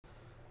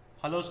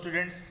Hello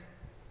students,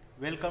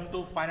 welcome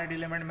to Finite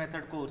Element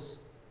Method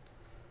course.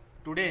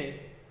 Today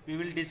we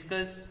will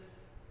discuss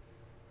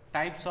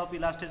types of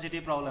elasticity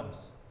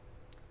problems.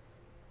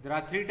 There are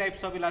three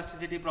types of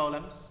elasticity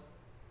problems.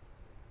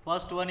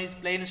 First one is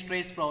plane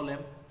stress problem,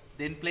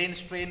 then plane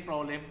strain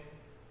problem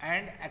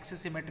and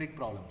axisymmetric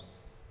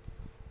problems.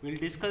 We will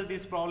discuss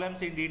these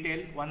problems in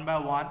detail one by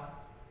one.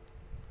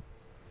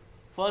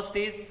 First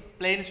is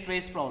plane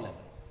stress problem.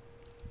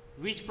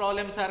 Which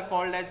problems are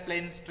called as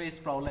plane stress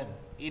problem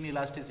in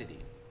elasticity?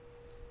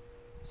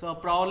 So a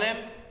problem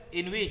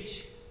in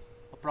which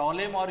or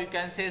you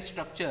can say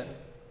structure,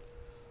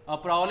 a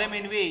problem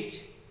in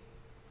which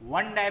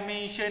one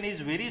dimension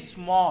is very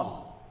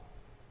small.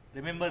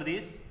 Remember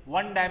this,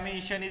 one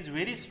dimension is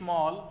very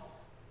small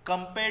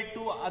compared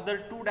to other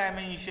two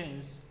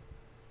dimensions.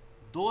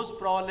 Those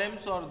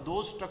problems or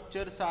those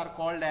structures are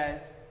called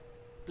as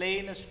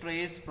plane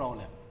stress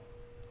problem.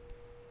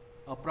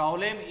 A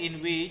problem in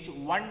which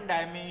one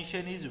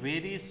dimension is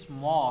very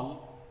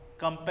small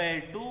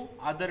compared to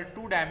other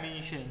two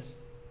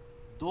dimensions,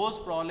 those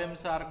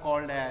problems are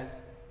called as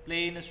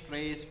plane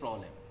stress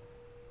problem.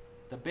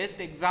 The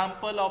best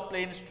example of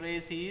plane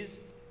stress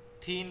is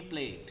thin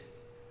plate.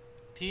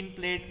 Thin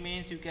plate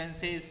means you can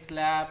say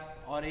slab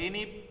or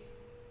any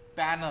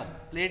panel,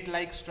 plate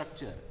like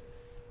structure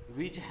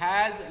which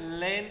has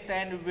length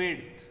and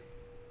width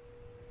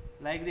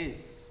like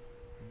this.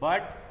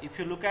 But if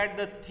you look at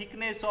the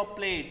thickness of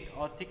plate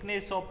or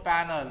thickness of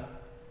panel,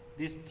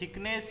 this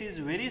thickness is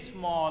very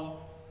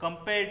small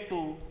compared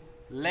to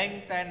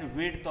length and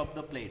width of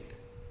the plate.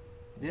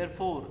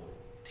 Therefore,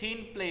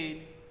 thin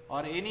plate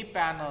or any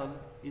panel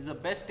is the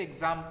best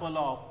example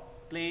of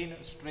plane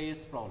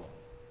stress problem.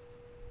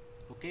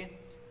 Okay.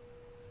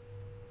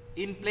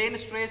 In plane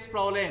stress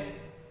problem,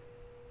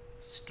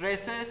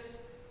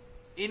 stresses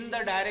in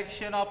the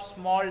direction of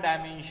small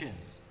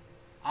dimensions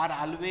are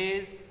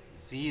always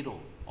zero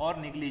or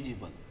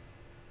negligible.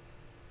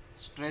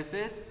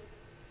 Stresses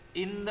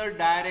in the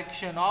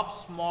direction of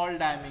small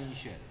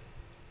dimension.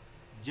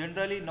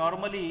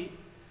 Normally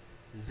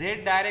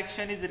Z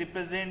direction is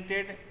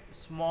represented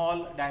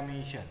small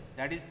dimension,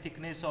 that is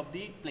thickness of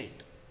the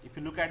plate. If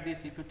you look at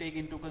this, if you take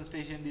into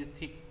consideration this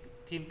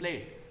thin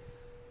plate,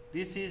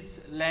 this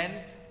is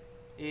length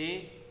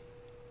A,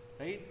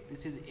 right?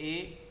 This is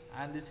A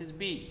and this is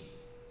B,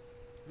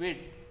 width,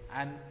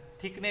 and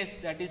thickness,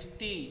 that is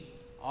T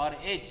or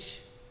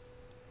H,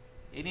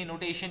 any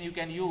notation you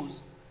can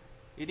use,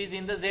 it is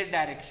in the Z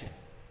direction.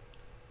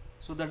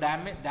 So the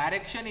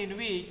direction in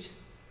which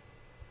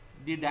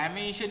the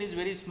dimension is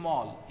very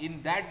small,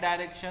 in that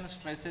direction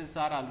stresses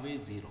are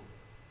always zero.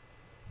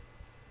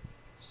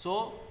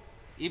 So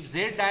if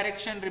Z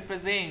direction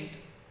represent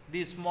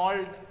the small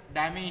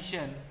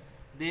dimension,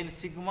 then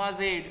sigma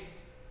Z,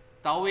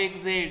 tau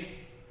xz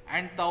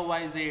and tau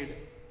yz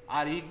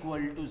are equal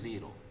to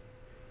 0.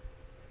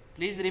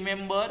 Please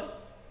remember,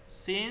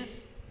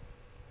 since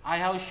I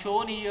have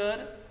shown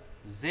here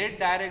Z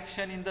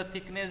direction in the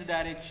thickness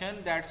direction,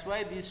 that's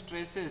why these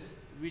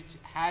stresses which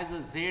has a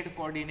Z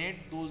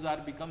coordinate, those are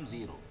become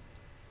 0.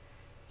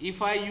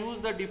 If I use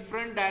the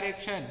different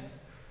direction,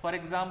 for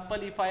example,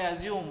 if I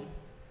assume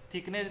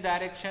thickness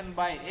direction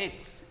by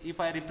x, if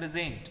I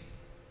represent,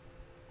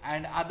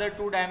 and other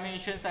two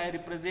dimensions I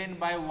represent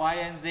by y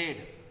and z,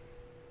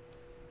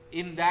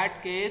 in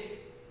that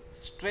case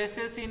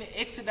stresses in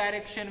x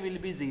direction will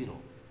be 0.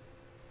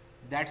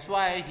 That's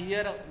why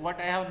here what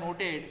I have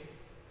noted,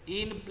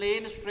 in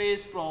plane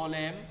stress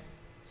problem,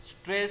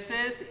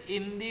 stresses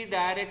in the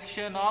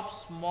direction of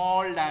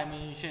small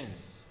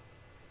dimensions.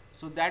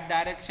 So that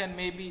direction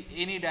may be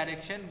any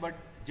direction, but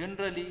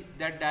generally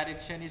that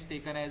direction is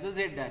taken as a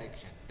z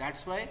direction.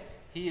 That's why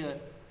here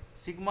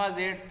sigma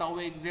z, tau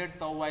xz,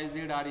 tau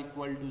yz are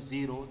equal to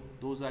 0.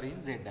 Those are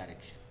in z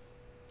direction.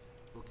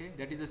 Okay,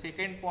 that is the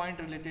second point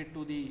related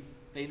to the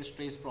plane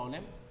stress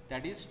problem,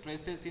 that is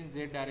stresses in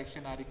z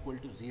direction are equal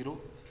to 0.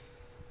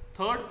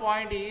 Third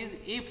point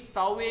is, if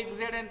tau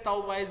xz and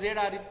tau yz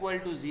are equal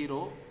to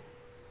 0,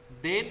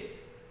 then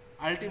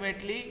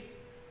ultimately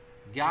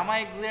gamma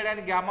xz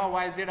and gamma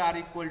yz are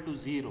equal to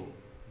 0,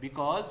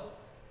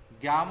 because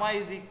gamma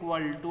is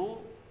equal to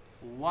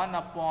 1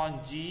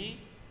 upon g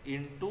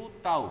into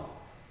tau.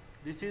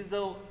 This is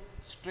the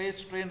stress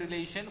strain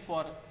relation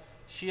for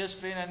shear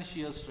strain and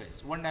shear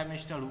stress, one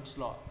dimensional Hooke's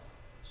law.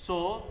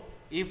 So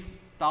if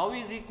tau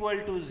is equal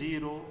to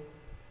 0,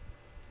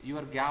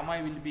 your gamma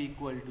will be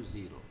equal to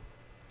 0.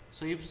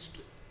 So if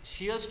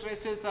shear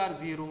stresses are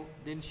 0,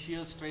 then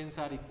shear strains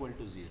are equal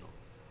to 0.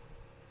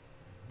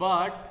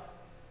 But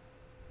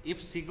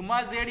if sigma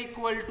z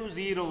equal to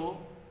 0,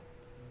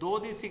 though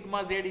the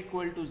sigma z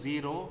equal to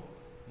 0,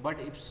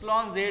 but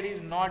epsilon z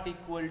is not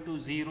equal to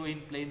 0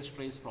 in plane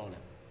stress problem.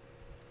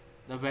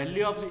 The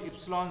value of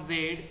epsilon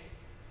z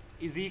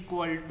is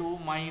equal to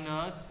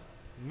minus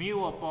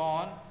mu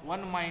upon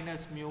 1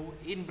 minus mu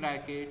in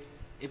bracket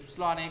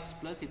epsilon x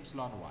plus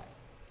epsilon y.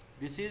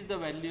 This is the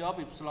value of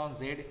epsilon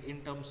z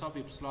in terms of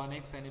epsilon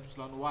x and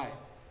epsilon y.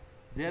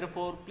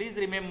 Therefore, please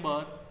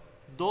remember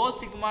though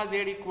sigma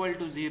z equal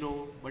to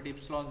 0, but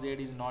epsilon z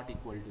is not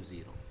equal to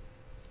 0.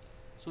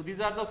 So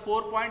these are the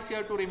 4 points you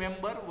have to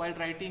remember while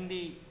writing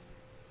the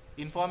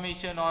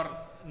information or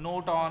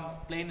note on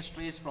plane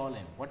stress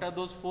problem. What are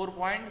those 4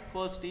 points?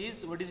 First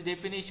is, what is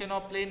definition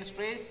of plane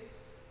stress?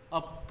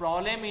 A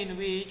problem in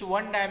which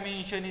one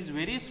dimension is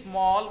very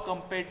small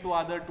compared to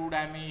other 2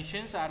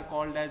 dimensions are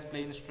called as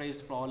plane stress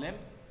problem.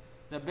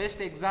 The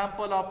best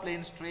example of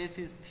plane stress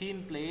is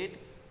thin plate,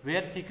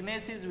 where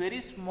thickness is very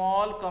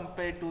small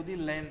compared to the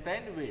length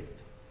and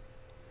width.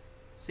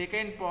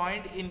 Second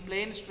point, in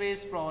plane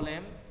stress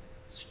problem,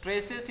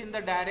 stresses in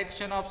the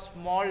direction of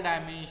small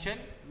dimension,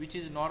 which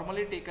is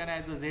normally taken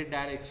as a z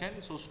direction.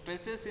 So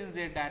stresses in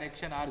z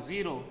direction are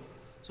 0.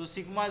 So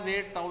sigma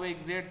z, tau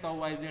xz, tau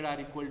yz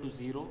are equal to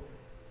 0.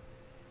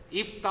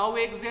 If tau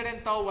xz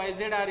and tau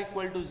yz are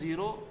equal to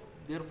 0,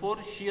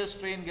 therefore shear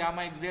strain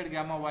gamma xz,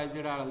 gamma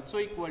yz are also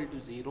equal to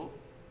 0.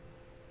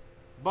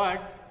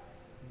 But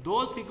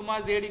though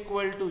sigma z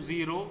equal to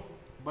 0,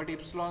 but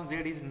epsilon z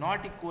is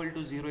not equal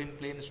to 0 in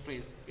plane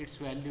stress, its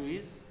value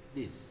is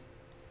this.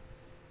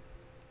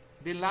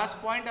 The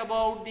last point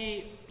about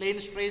the plane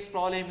stress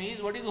problem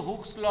is, what is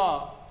Hooke's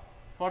law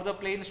for the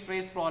plane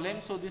stress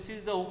problem? So this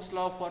is the Hooke's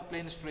law for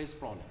plane stress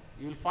problem.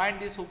 You will find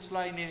this Hooke's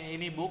law in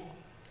any book.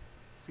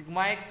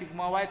 Sigma x,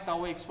 sigma y, tau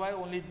xy,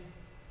 only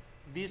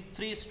these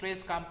 3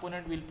 stress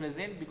component will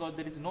present, because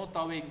there is no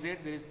tau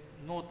xz, there is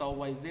no tau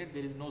yz,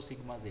 there is no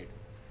sigma z.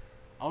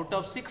 Out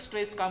of 6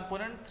 stress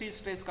components, 3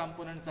 stress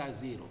components are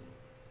 0.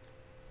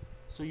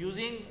 So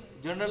using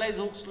generalized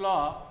Hooke's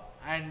law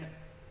and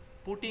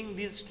putting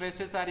these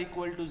stresses are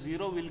equal to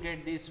 0, we will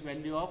get this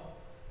value of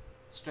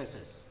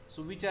stresses.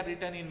 So which are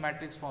written in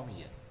matrix form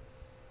here.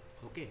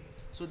 Okay.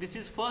 So this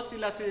is first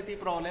elasticity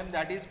problem,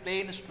 that is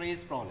plane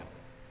stress problem.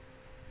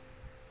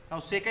 Now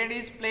second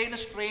is plane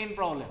strain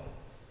problem.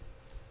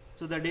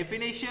 So the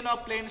definition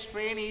of plane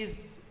strain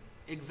is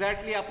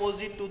exactly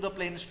opposite to the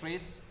plane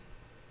stress.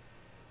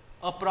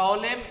 A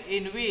problem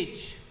in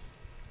which,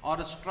 or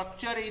a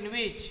structure in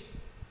which,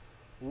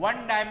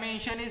 one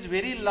dimension is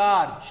very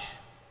large.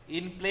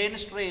 In plane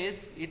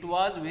stress it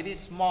was very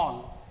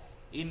small,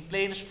 in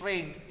plane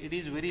strain it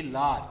is very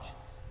large.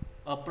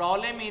 A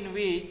problem in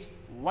which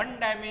one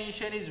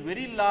dimension is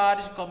very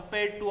large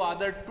compared to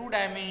other 2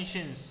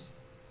 dimensions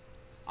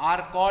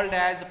are called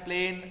as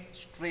plane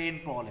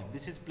strain problem.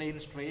 This is plane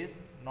strain,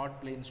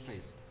 not plane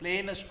stress.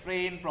 Plane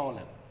strain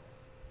problem.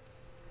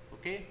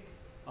 Okay.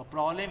 A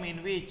problem in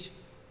which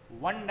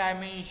one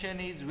dimension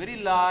is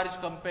very large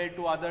compared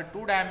to other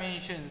 2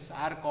 dimensions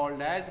are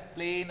called as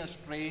plane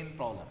strain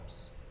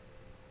problems.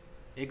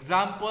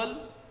 Example,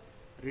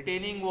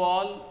 retaining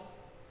wall,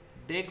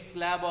 deck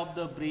slab of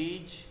the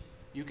bridge,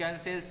 you can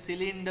say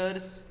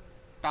cylinders,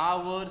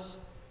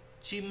 towers,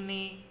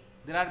 chimney.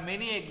 There are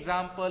many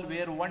examples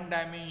where one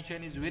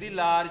dimension is very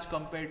large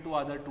compared to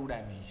other 2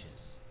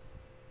 dimensions.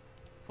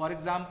 For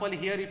example,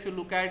 here if you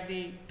look at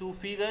the 2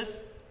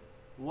 figures,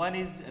 one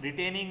is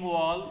retaining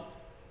wall.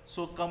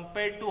 So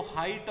compared to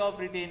height of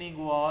retaining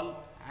wall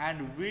and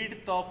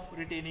width of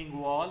retaining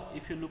wall,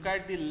 if you look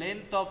at the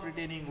length of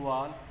retaining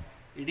wall,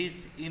 it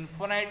is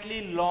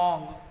infinitely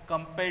long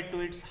compared to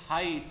its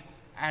height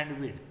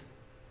and width.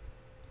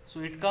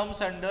 So it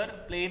comes under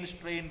plane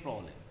strain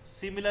problem.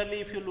 Similarly,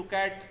 if you look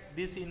at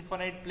this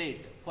infinite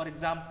plate, for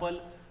example,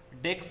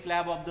 deck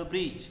slab of the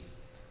bridge.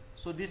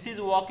 So this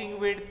is walking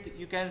width,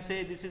 you can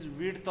say this is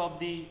width of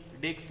the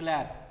deck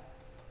slab,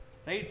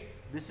 right?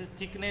 This is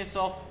thickness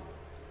of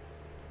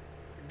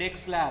deck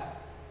slab,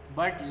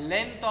 but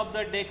length of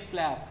the deck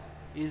slab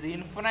is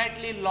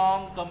infinitely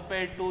long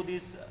compared to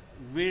this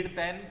width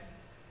and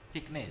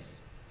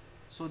thickness.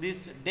 So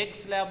this deck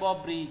slab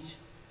of bridge,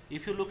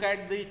 if you look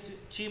at the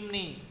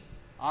chimney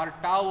or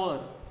tower,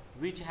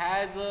 which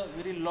has a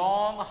very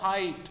long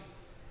height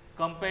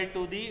compared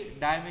to the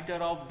diameter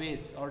of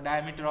base or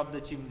diameter of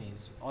the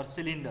chimneys or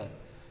cylinder.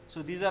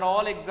 So these are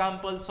all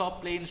examples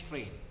of plane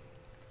strain.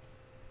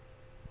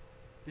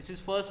 This is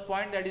first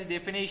point, that is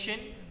definition,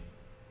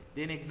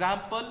 then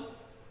example,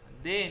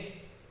 then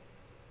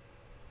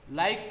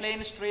like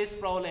plane stress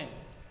problem.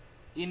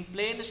 In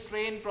plane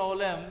strain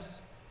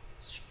problems,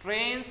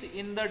 strains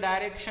in the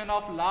direction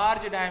of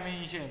large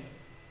dimension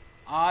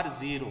are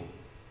 0.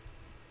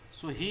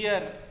 So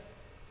here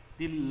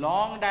the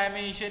long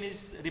dimension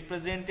is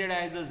represented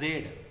as a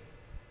z,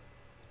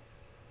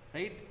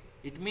 right?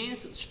 It means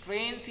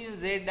strains in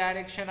z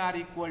direction are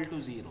equal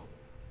to 0.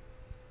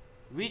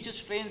 Which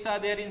strains are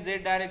there in z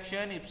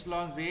direction?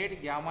 Epsilon z,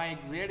 gamma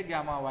xz,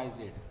 gamma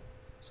yz.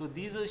 So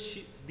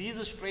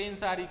these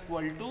strains are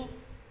equal to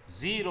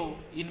 0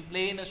 in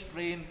plane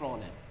strain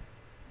problem.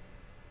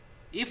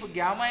 If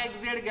gamma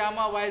xz,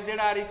 gamma yz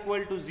are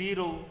equal to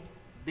 0,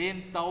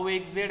 then tau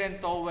xz and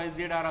tau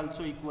yz are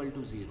also equal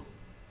to 0,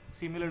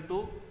 similar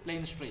to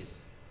plane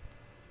stress.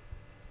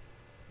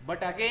 But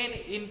again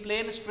in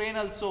plane strain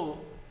also,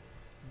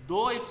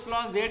 though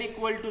epsilon z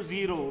equal to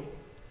 0,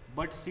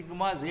 but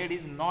sigma z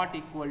is not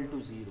equal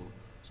to 0.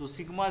 So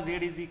sigma z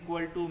is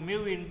equal to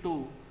mu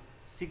into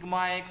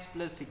sigma x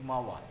plus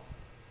sigma y.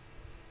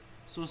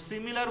 So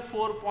similar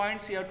 4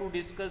 points here to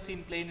discuss in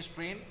plane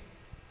strain.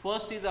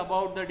 First is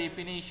about the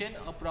definition.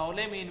 A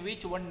problem in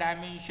which one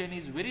dimension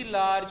is very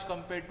large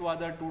compared to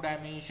other two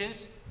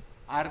dimensions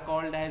are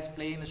called as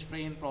plane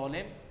strain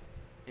problem.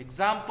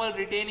 Example,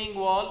 retaining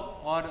wall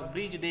or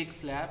bridge deck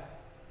slab.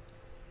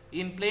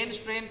 In plane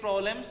strain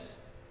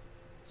problems,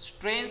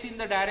 strains in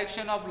the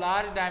direction of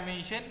large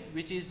dimension,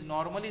 which is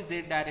normally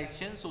z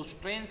direction. So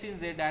strains in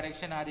z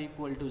direction are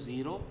equal to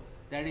 0.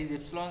 That is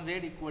epsilon z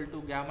equal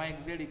to gamma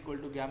xz equal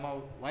to gamma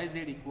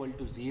yz equal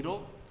to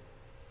 0.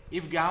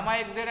 If gamma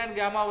xz and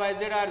gamma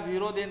yz are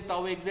 0, then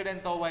tau xz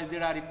and tau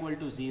yz are equal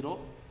to 0.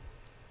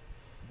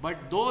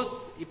 But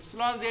those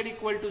epsilon z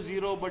equal to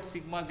 0, but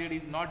sigma z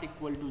is not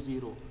equal to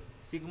 0.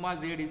 Sigma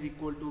z is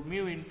equal to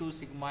mu into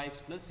sigma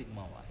x plus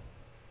sigma y.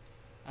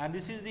 And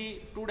this is the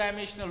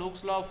two-dimensional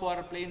Hooke's law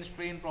for plane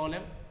strain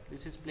problem.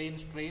 This is plane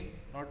strain,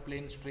 not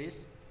plane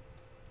stress.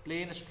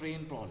 Plane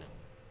strain problem.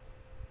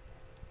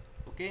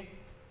 Okay.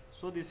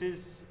 So this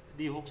is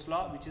the Hooke's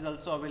law, which is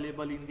also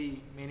available in the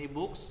many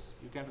books.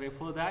 You can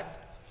refer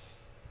that.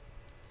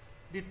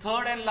 The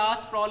third and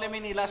last problem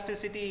in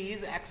elasticity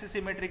is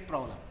axisymmetric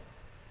problem.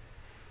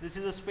 This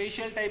is a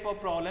special type of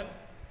problem,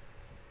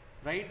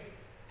 right?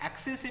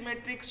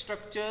 Axisymmetric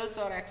structures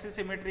or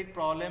axisymmetric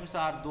problems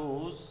are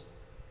those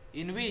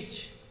in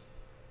which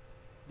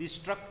the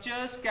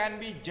structures can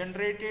be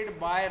generated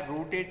by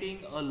rotating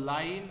a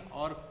line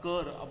or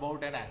curve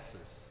about an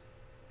axis.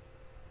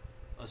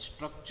 A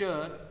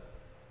structure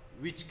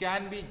which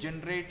can be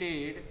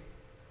generated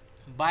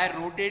by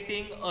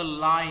rotating a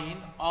line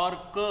or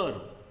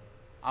curve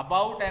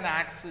about an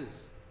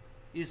axis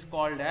is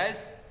called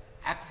as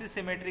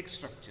axisymmetric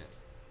structure.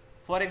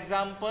 For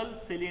example,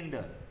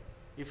 cylinder.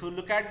 If you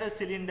look at the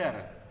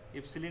cylinder,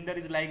 if cylinder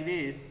is like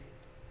this,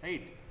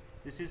 right,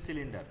 this is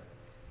cylinder.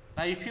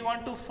 Now if you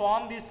want to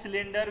form this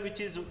cylinder which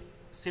is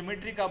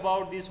symmetric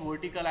about this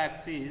vertical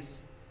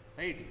axis,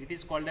 right, it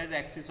is called as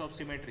axis of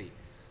symmetry.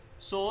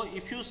 So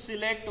if you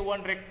select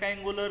one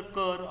rectangular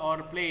curve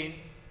or plane,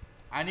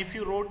 and if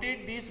you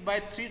rotate this by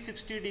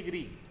 360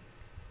 degree,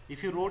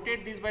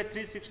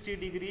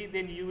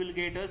 then you will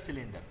get a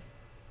cylinder.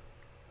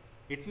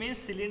 It means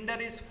cylinder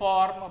is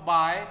formed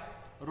by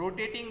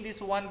rotating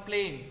this one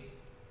plane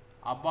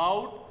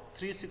about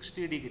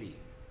 360 degree.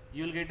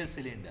 You will get a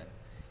cylinder.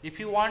 If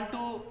you want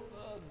to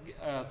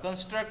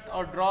construct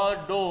or draw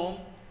a dome,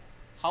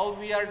 how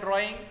we are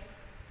drawing?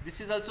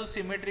 This is also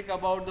symmetric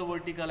about the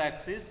vertical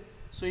axis.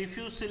 So if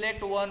you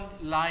select one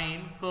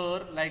line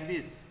curve like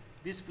this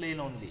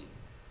plane only,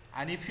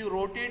 and if you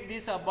rotate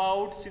this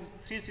about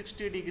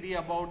 360 degree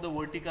about the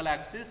vertical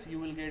axis, you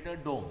will get a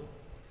dome.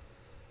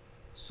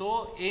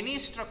 So any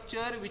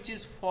structure which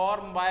is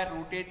formed by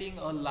rotating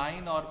a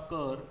line or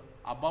curve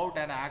about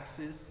an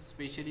axis,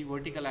 especially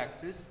vertical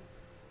axis,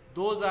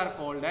 those are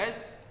called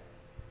as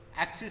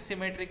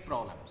axisymmetric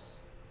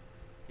problems.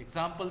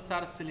 Examples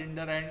are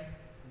cylinder and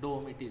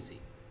dome, etc.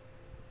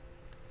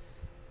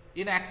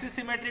 In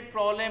axisymmetric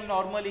problem,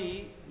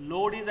 normally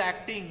load is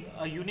acting,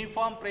 a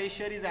uniform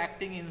pressure is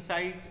acting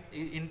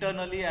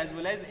internally as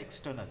well as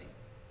externally,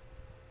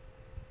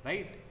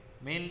 right?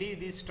 Mainly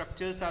these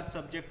structures are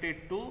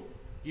subjected to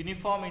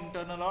uniform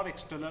internal or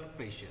external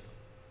pressure.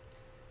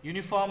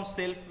 Uniform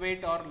self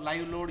weight or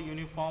live load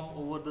uniform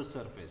over the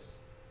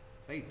surface,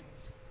 right?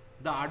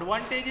 The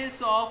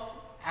advantages of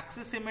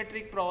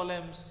axisymmetric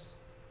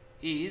problems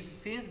is,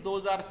 since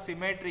those are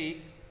symmetric,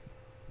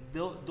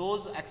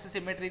 those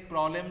axisymmetric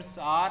problems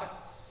are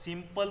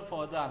simple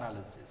for the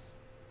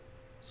analysis.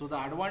 So the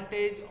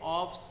advantage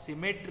of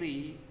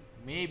symmetry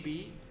may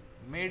be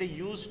made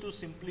use to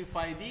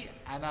simplify the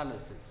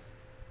analysis,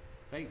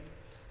 right?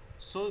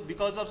 So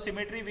because of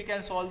symmetry we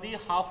can solve the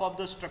half of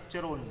the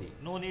structure only.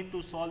 No need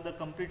to solve the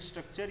complete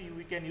structure.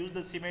 We can use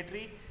the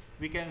symmetry,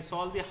 we can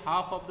solve the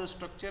half of the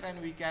structure, and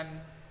we can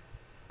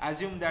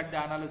assume that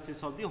the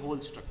analysis of the whole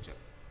structure.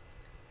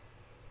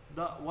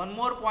 The one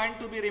more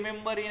point to be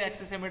remembered in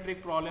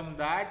axisymmetric problem,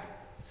 that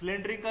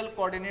cylindrical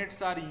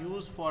coordinates are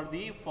used for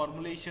the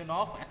formulation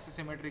of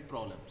axisymmetric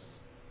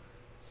problems.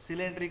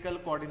 Cylindrical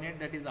coordinate,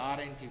 that is r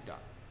and theta.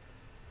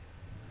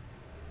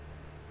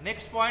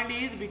 Next point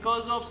is,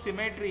 because of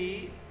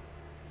symmetry,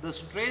 the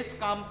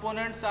stress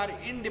components are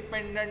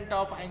independent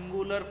of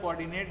angular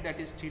coordinate,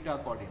 that is theta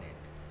coordinate.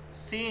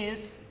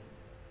 Since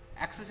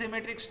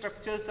axisymmetric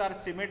structures are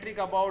symmetric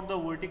about the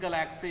vertical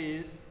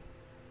axis,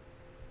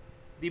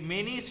 the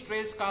many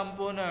stress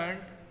component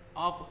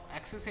of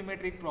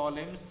axisymmetric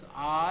problems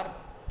are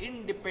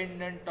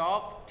independent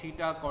of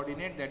theta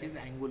coordinate, that is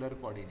angular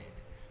coordinate.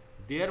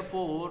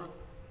 Therefore,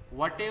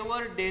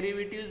 whatever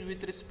derivatives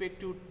with respect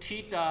to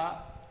theta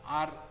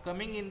are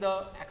coming in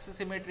the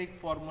axisymmetric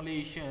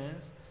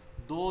formulations,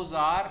 those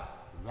are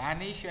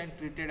vanish and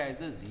treated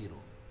as a zero.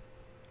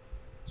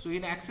 So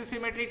in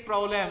axisymmetric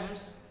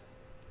problems,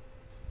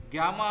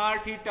 gamma r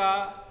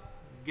theta,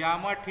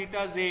 gamma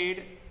theta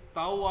z,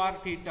 tau r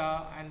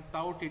theta and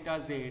tau theta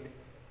z,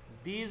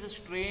 these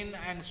strain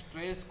and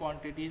stress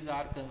quantities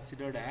are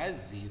considered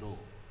as zero.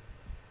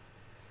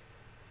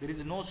 There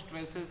is no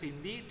stresses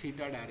in the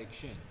theta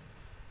direction.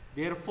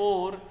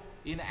 Therefore,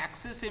 in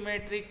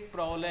axisymmetric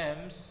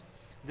problems,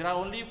 there are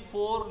only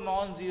 4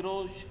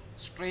 non-zero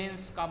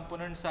strains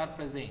components are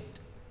present.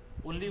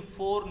 Only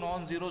 4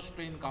 non-zero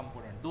strain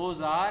components.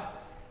 Those are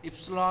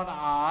epsilon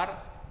r,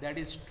 that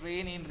is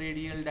strain in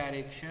radial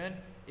direction,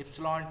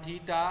 epsilon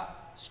theta,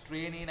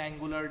 strain in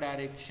angular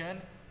direction,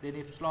 then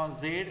epsilon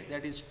z,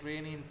 that is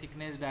strain in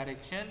thickness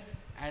direction,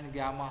 and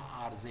gamma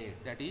rz,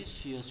 that is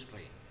shear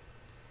strain.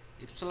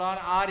 Epsilon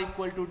r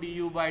equal to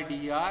du by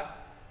dr,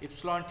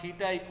 epsilon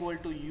theta equal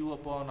to u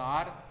upon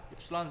r,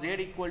 epsilon z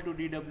equal to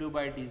dw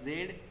by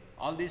dz.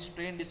 All these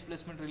strain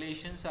displacement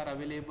relations are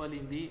available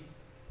in the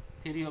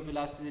theory of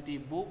elasticity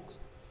books.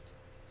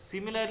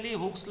 Similarly,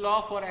 Hooke's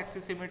law for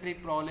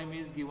axisymmetric problem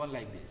is given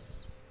like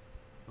this.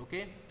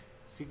 Okay,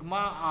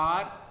 sigma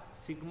r,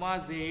 sigma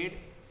z,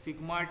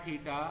 sigma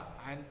theta,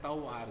 and tau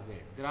rz.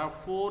 There are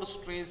 4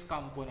 stress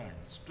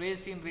components: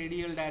 stress in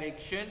radial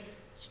direction,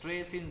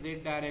 stress in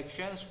z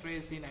direction,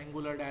 stress in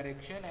angular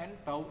direction, and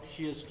tau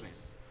shear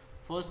stress.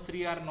 First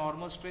 3 are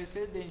normal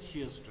stresses, then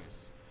shear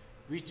stress,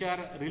 which are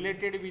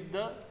related with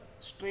the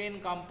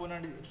strain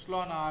component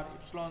epsilon r,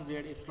 epsilon z,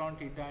 epsilon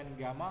theta, and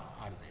gamma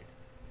rz.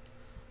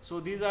 So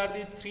these are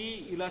the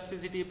 3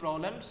 elasticity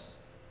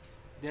problems,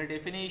 their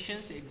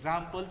definitions,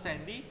 examples,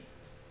 and the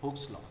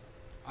Hooke's law.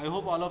 I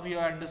hope all of you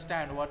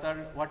understand what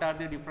are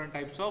the different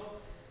types of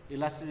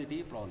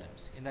elasticity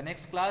problems. In the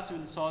next class,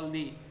 we'll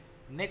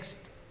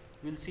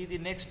see the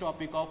next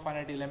topic of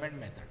finite element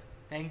method.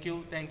 Thank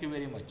you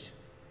very much.